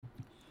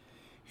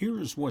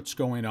Here's what's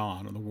going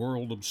on in the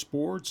world of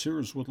sports.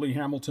 Here's what Lee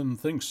Hamilton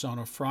thinks on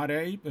a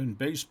Friday. In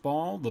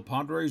baseball, the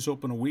Padres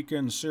open a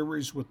weekend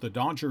series with the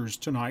Dodgers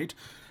tonight.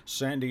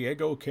 San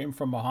Diego came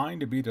from behind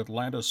to beat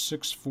Atlanta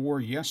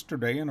 6-4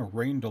 yesterday in a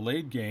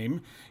rain-delayed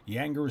game.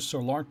 Yangervis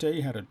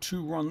Solarte had a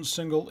two-run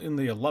single in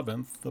the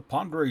 11th. The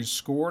Padres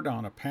scored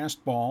on a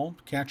passed ball,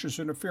 catcher's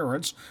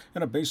interference,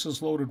 and a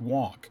bases-loaded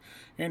walk.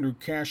 Andrew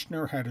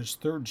Cashner had his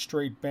third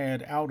straight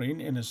bad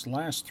outing in his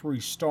last three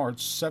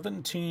starts,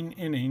 17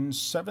 innings,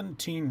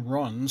 17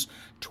 runs,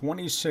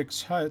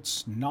 26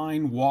 hits,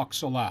 9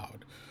 walks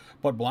allowed.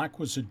 Bud Black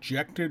was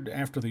ejected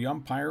after the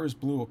umpires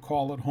blew a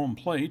call at home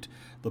plate.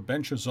 The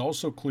bench is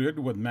also cleared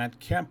when Matt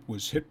Kemp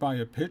was hit by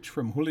a pitch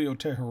from Julio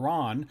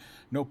Teheran.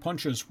 No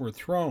punches were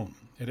thrown.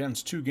 It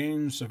ends 2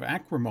 games of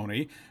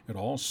acrimony. It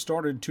all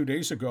started 2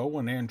 days ago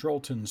when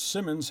Andrelton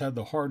Simmons had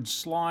the hard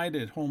slide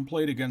at home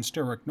plate against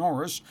Eric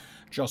Norris.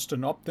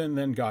 Justin Upton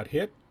then got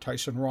hit.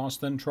 Tyson Ross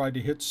then tried to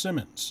hit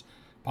Simmons.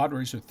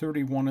 Padres are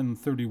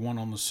 31-31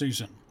 on the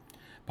season.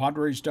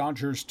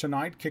 Padres-Dodgers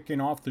tonight, kicking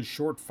off the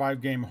short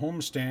 5-game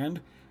homestand.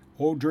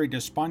 Audrey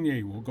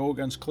Despaigne will go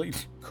against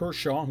Clayton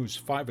Kershaw,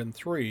 who's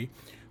 5-3.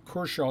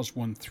 Kershaw's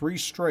won 3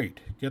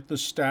 straight. Get the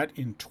stat,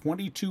 in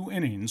 22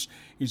 innings,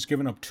 he's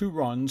given up 2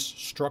 runs,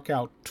 struck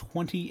out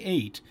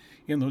 28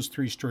 in those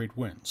 3 straight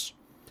wins.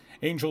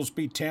 Angels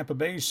beat Tampa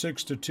Bay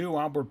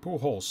 6-2. Albert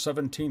Pujols'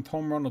 17th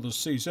home run of the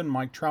season.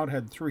 Mike Trout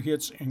had 3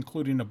 hits,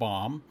 including a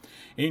bomb.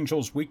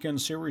 Angels'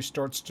 weekend series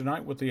starts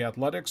tonight with the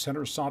Athletics.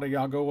 Enter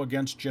Santiago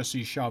against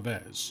Jesse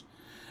Chavez.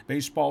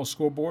 Baseball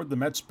scoreboard, the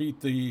Mets beat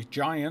the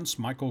Giants.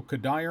 Michael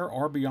Kadire,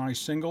 RBI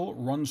single,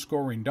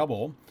 run-scoring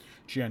double.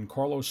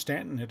 Giancarlo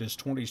Stanton hit his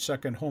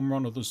 22nd home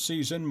run of the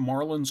season.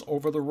 Marlins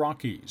over the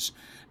Rockies.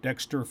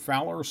 Dexter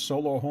Fowler,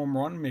 solo home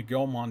run.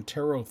 Miguel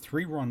Montero,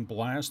 3-run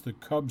blast. The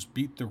Cubs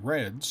beat the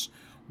Reds.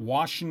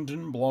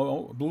 Washington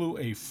blew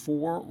a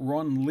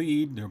 4-run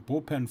lead. Their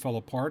bullpen fell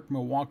apart.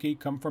 Milwaukee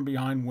come from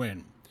behind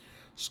win.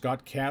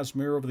 Scott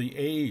Kazmir of the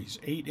A's,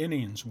 8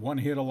 innings, 1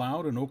 hit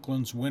allowed in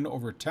Oakland's win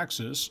over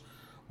Texas.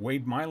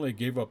 Wade Miley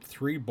gave up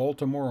 3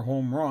 Baltimore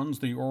home runs.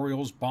 The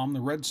Orioles bombed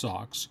the Red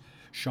Sox.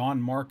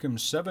 Sean Markham,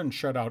 7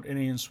 shutout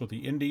innings with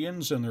the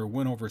Indians in their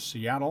win over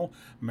Seattle.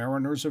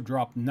 Mariners have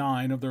dropped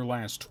 9 of their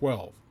last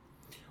 12.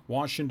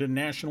 Washington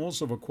Nationals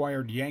have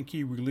acquired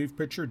Yankee relief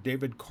pitcher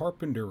David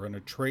Carpenter in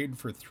a trade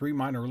for 3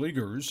 minor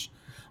leaguers.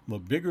 The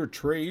bigger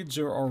trades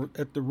are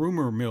at the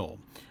rumor mill.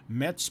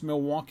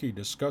 Mets-Milwaukee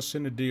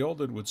discussing a deal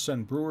that would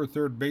send Brewer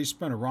third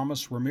baseman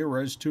Aramis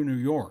Ramirez to New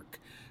York.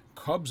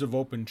 Cubs have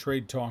opened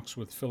trade talks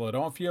with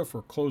Philadelphia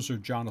for closer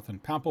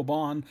Jonathan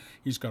Papelbon.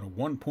 He's got a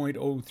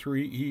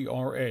 1.03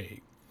 ERA.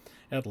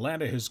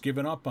 Atlanta has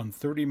given up on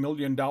 $30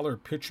 million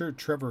pitcher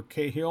Trevor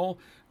Cahill.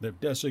 They've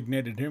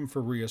designated him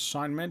for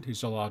reassignment.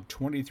 He's allowed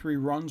 23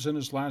 runs in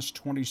his last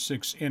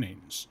 26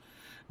 innings.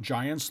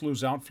 Giants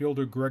lose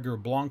outfielder Gregor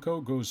Blanco,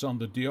 goes on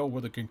the DL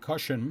with a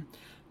concussion.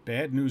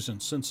 Bad news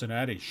in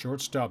Cincinnati.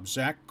 Shortstop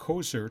Zach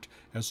Cozart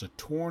has a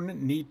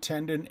torn knee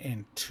tendon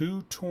and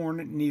 2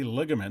 torn knee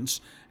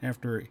ligaments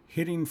after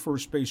hitting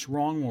first base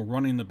wrong while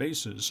running the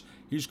bases.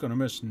 He's going to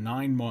miss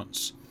 9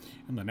 months.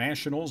 And the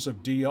Nationals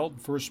have DL'd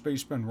first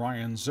baseman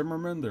Ryan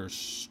Zimmerman, their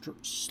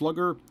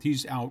slugger.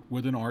 He's out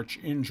with an arch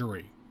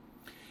injury.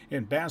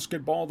 In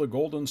basketball, the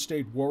Golden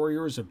State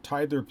Warriors have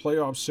tied their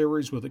playoff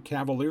series with the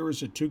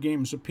Cavaliers at 2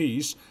 games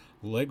apiece.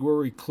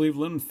 Leg-weary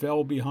Cleveland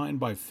fell behind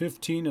by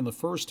 15 in the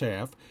first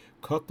half,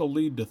 cut the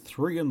lead to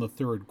 3 in the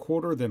third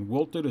quarter, then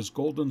wilted as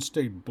Golden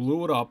State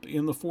blew it up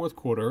in the fourth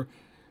quarter,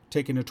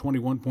 taking a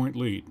 21-point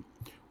lead.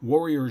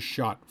 Warriors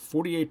shot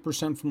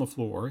 48% from the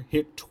floor,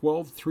 hit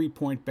 12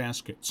 3-point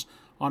baskets.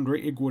 Andre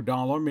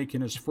Iguodala,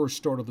 making his first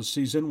start of the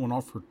season, went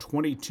off for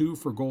 22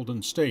 for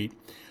Golden State.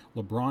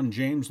 LeBron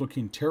James,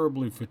 looking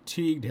terribly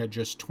fatigued, had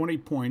just 20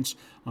 points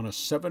on a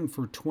 7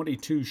 for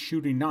 22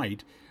 shooting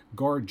night.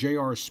 Guard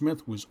J.R.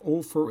 Smith was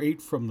 0 for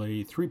 8 from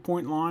the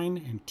 3-point line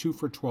and 2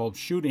 for 12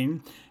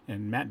 shooting,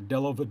 and Matt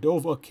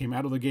Dellavedova came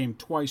out of the game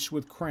twice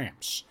with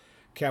cramps.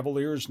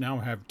 Cavaliers now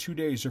have 2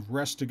 days of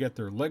rest to get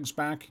their legs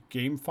back.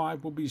 Game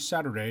 5 will be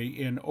Saturday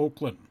in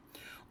Oakland.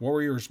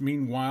 Warriors,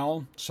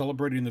 meanwhile,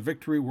 celebrating the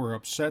victory, were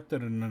upset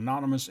that an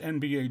anonymous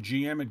NBA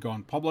GM had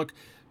gone public,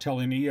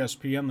 telling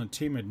ESPN the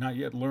team had not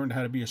yet learned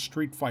how to be a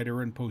street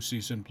fighter in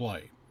postseason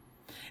play.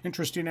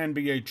 Interesting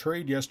NBA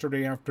trade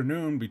yesterday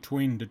afternoon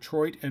between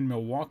Detroit and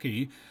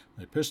Milwaukee.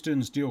 The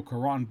Pistons deal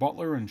Caron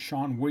Butler and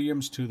Sean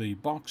Williams to the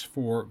Bucks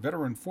for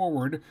veteran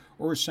forward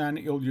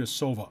Ersan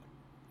Ilyasova.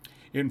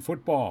 In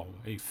football,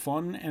 a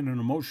fun and an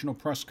emotional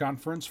press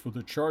conference for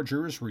the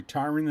Chargers,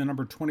 retiring the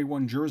number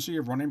 21 jersey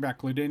of running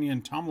back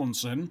LaDainian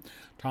Tomlinson.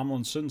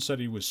 Tomlinson said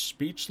he was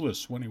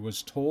speechless when he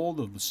was told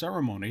of the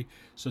ceremony,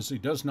 says he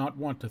does not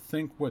want to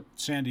think what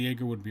San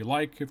Diego would be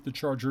like if the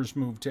Chargers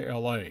moved to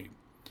L.A.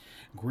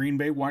 Green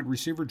Bay wide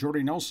receiver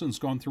Jordy Nelson's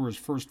gone through his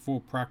first full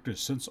practice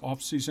since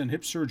off-season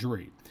hip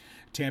surgery.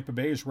 Tampa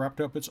Bay has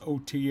wrapped up its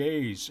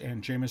OTAs,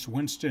 and Jameis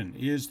Winston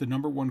is the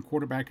number 1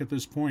 quarterback at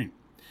this point.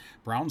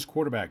 Browns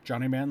quarterback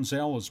Johnny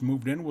Manziel has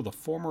moved in with a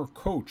former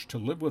coach to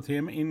live with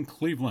him in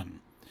Cleveland.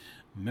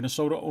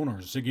 Minnesota owner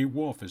Ziggy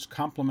Wolf has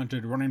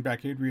complimented running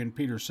back Adrian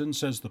Peterson,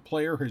 says the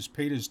player has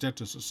paid his debt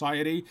to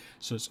society,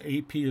 says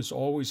AP has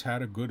always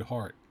had a good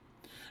heart.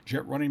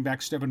 Jet running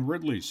back Stephen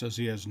Ridley says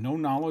he has no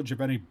knowledge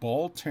of any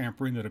ball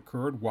tampering that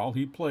occurred while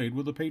he played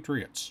with the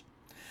Patriots.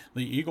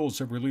 The Eagles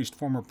have released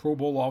former Pro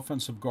Bowl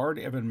offensive guard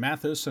Evan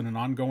Mathis in an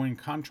ongoing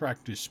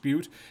contract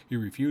dispute. He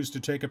refused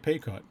to take a pay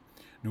cut.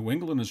 New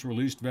England has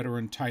released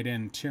veteran tight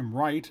end Tim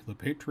Wright. The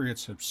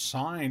Patriots have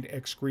signed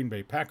ex-Green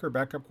Bay Packer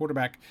backup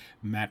quarterback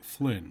Matt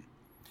Flynn.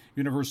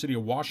 University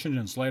of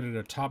Washington's landed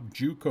a top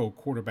JUCO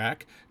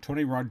quarterback.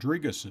 Tony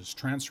Rodriguez is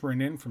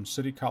transferring in from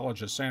City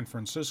College of San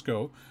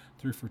Francisco.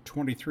 Threw for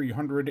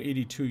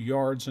 2,382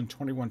 yards and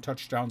 21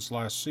 touchdowns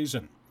last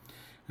season.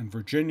 And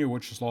Virginia,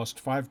 which has lost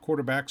 5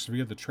 quarterbacks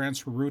via the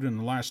transfer route in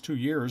the last 2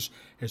 years,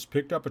 has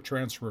picked up a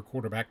transfer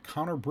quarterback.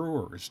 Connor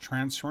Brewer is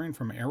transferring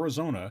from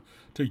Arizona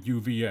to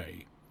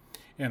UVA.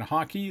 In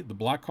hockey, the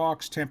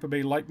Blackhawks Tampa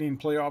Bay Lightning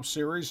playoff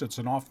series. It's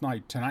an off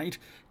night tonight.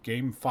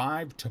 Game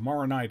 5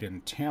 tomorrow night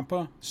in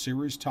Tampa.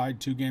 Series tied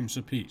 2 games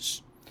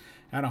apiece.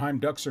 Anaheim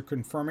Ducks are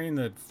confirming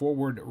that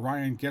forward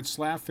Ryan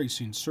Getzlaf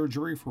facing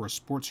surgery for a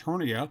sports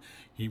hernia.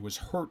 He was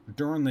hurt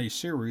during the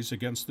series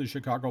against the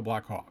Chicago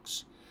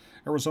Blackhawks.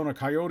 Arizona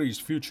Coyotes'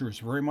 future is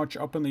very much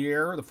up in the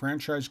air. The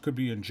franchise could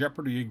be in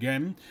jeopardy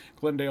again.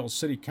 Glendale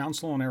City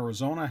Council in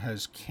Arizona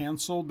has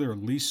canceled their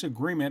lease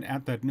agreement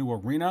at that new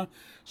arena,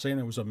 saying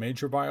it was a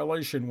major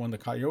violation when the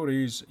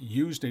Coyotes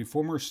used a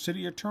former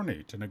city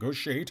attorney to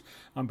negotiate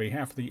on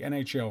behalf of the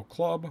NHL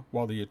club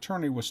while the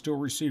attorney was still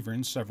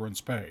receiving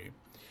severance pay.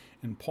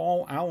 And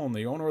Paul Allen,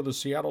 the owner of the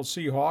Seattle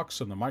Seahawks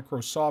and the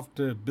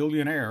Microsoft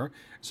billionaire,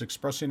 is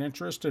expressing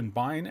interest in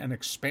buying an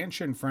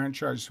expansion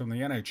franchise from the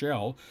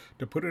NHL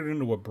to put it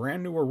into a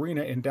brand new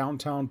arena in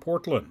downtown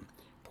Portland.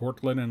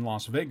 Portland and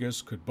Las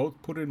Vegas could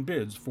both put in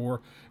bids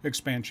for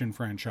expansion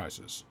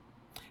franchises.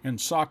 In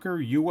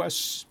soccer,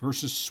 U.S.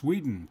 versus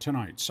Sweden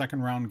tonight,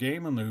 second round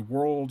game in the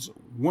World's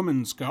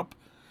Women's Cup.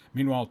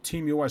 Meanwhile,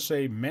 Team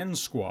USA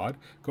men's squad,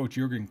 coach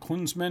Jurgen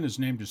Klinsmann is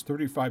named his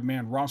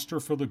 35-man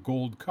roster for the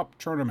Gold Cup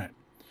tournament.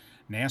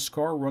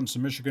 NASCAR runs the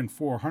Michigan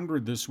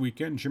 400 this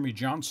weekend. Jimmy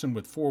Johnson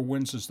with 4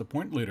 wins is the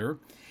point leader.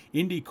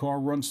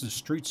 IndyCar runs the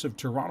Streets of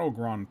Toronto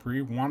Grand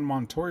Prix. Juan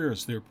Montoya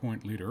is their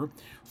point leader.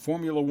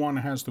 Formula One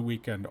has the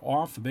weekend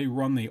off. They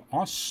run the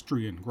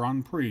Austrian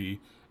Grand Prix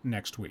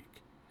next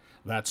week.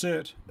 That's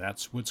it.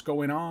 That's what's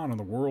going on in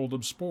the world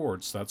of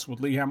sports. That's what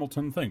Lee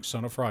Hamilton thinks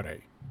on a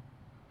Friday.